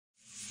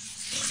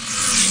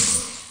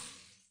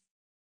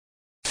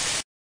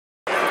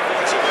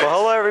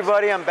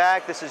everybody, I'm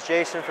back. This is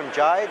Jason from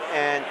Jide,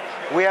 and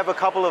we have a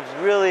couple of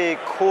really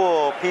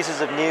cool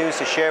pieces of news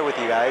to share with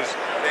you guys.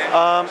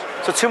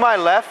 So to my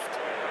left,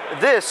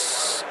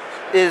 this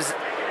is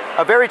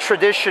a very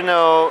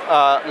traditional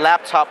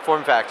laptop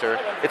form factor.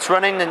 It's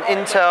running an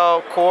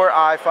Intel Core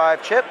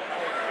i5 chip,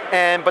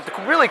 but the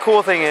really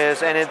cool thing is,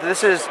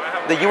 this is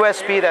the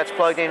USB that's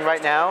plugged in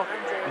right now.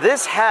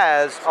 This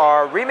has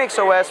our Remix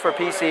OS for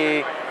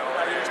PC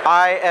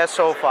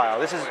ISO file.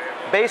 This is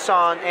based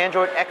on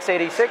Android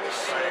X86.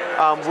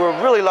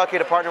 We're really lucky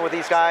to partner with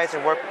these guys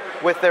and work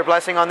with their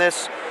blessing on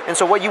this. And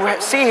so what you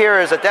see here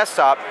is a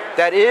desktop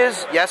that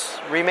is, yes,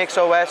 Remix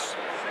OS.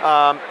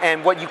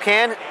 And what you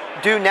can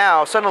do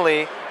now,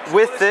 suddenly,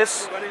 with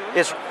this,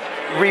 is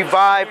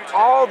revive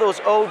all those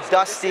old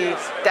dusty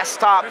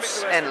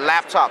desktops and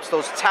laptops,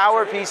 those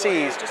tower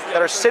PCs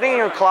that are sitting in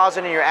your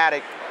closet in your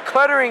attic,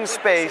 cluttering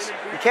space.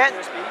 You can't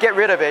get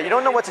rid of it. You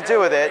don't know what to do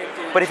with it.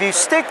 But if you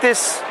stick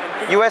this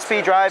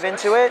USB drive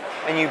into it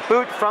and you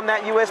boot from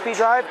that USB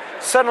drive,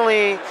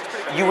 suddenly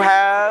you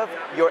have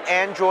your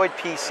Android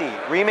PC,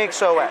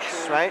 Remix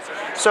OS, right?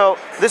 So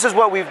this is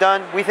what we've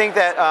done. We think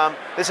that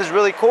this is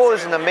really cool.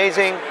 This is an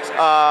amazing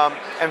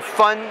and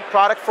fun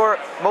product for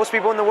most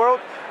people in the world.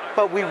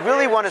 But we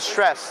really want to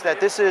stress that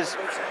this is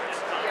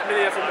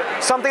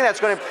something that's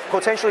going to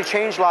potentially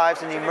change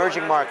lives in the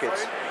emerging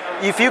markets.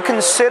 If you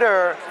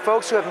consider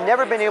folks who have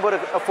never been able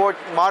to afford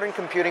modern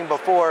computing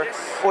before,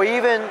 or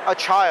even a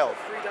child,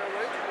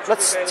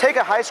 let's take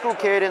a high school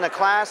kid in a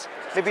class,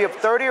 maybe of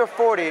 30 or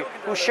 40,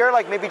 who share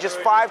like maybe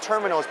just 5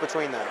 terminals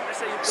between them.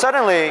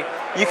 Suddenly,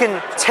 you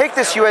can take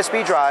this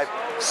USB drive,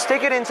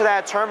 stick it into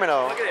that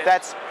terminal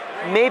that's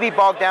maybe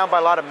bogged down by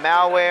a lot of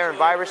malware and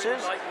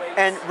viruses,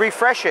 and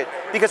refresh it.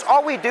 Because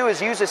all we do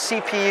is use a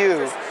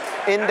CPU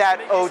in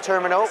that old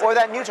terminal or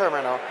that new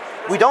terminal.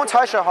 We don't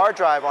touch a hard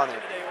drive on it.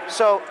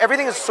 So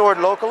everything is stored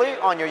locally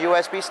on your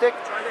USB stick,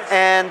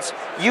 and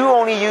you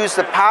only use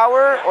the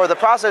power or the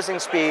processing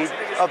speed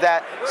of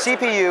that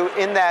CPU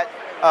in that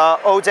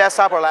old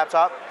desktop or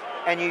laptop,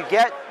 and you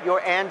get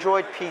your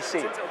Android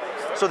PC.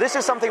 So this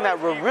is something that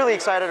we're really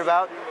excited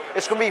about.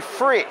 It's going to be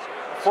free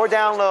for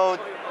download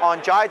on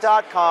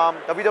jide.com,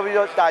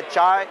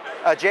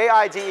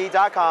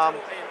 www.jide.com,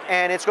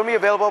 and it's going to be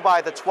available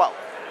by the 12th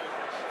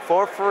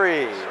for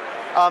free.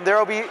 There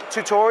will be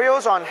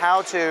tutorials on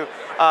how to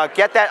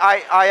get that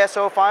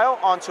ISO file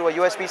onto a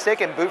USB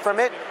stick and boot from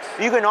it.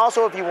 You can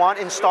also, if you want,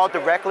 install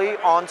directly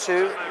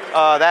onto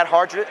that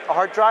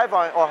hard drive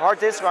or hard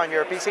disk on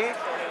your PC.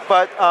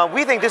 But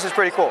we think this is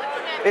pretty cool.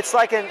 It's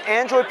like an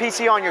Android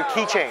PC on your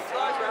keychain.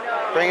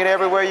 Bring it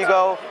everywhere you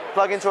go,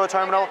 plug into a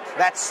terminal.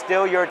 That's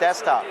still your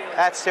desktop.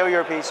 That's still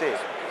your PC.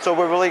 So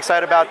we're really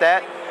excited about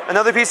that.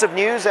 Another piece of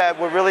news that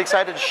we're really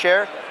excited to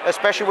share,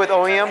 especially with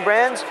OEM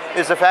brands,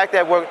 is the fact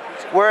that we're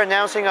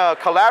announcing a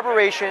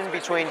collaboration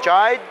between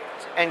Jide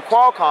and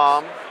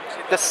Qualcomm,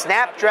 the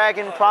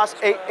Snapdragon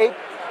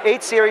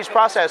 8 series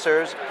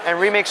processors, and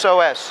Remix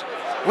OS.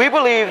 We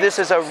believe this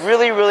is a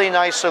really, really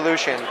nice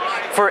solution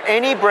for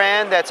any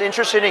brand that's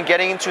interested in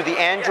getting into the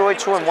Android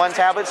 2-in-1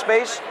 tablet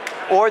space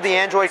or the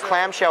Android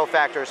clamshell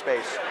factor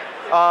space.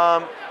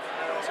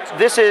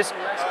 This is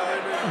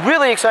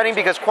really exciting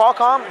because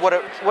Qualcomm,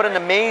 what an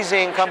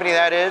amazing company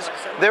that is.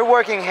 They're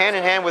working hand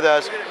in hand with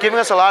us, giving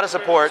us a lot of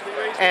support,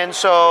 and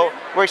so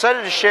we're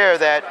excited to share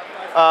that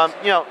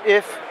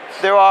if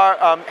there are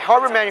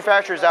hardware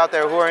manufacturers out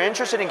there who are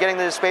interested in getting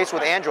into this space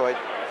with Android,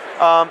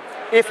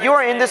 if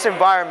you're in this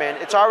environment,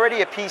 it's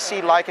already a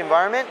PC-like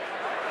environment.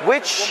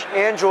 Which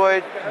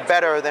Android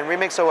better than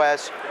Remix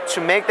OS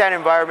to make that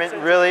environment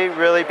really,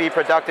 really be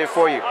productive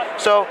for you?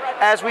 So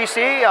as we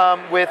see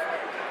with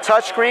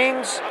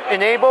touchscreens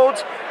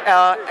enabled,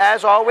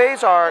 as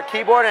always, our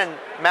keyboard and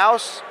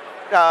mouse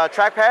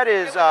trackpad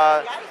is,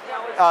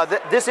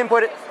 this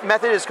input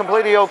method is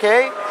completely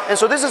okay. And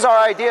so this is our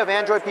idea of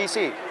Android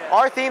PC.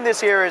 Our theme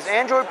this year is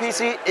Android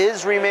PC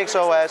is Remix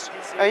OS.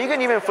 And you can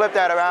even flip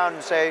that around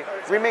and say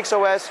Remix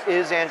OS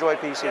is Android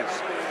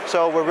PCs.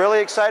 So we're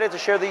really excited to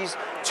share these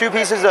 2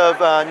 pieces of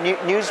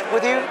news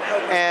with you.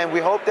 And we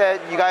hope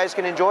that you guys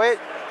can enjoy it.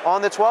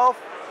 On the 12th,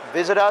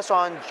 visit us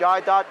on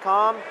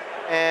jide.com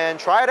and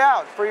try it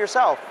out for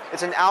yourself.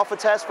 It's an alpha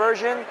test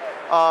version.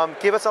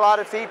 Give us a lot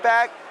of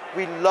feedback.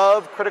 We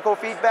love critical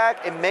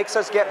feedback. It makes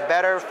us get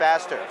better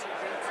faster.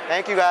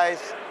 Thank you,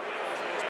 guys.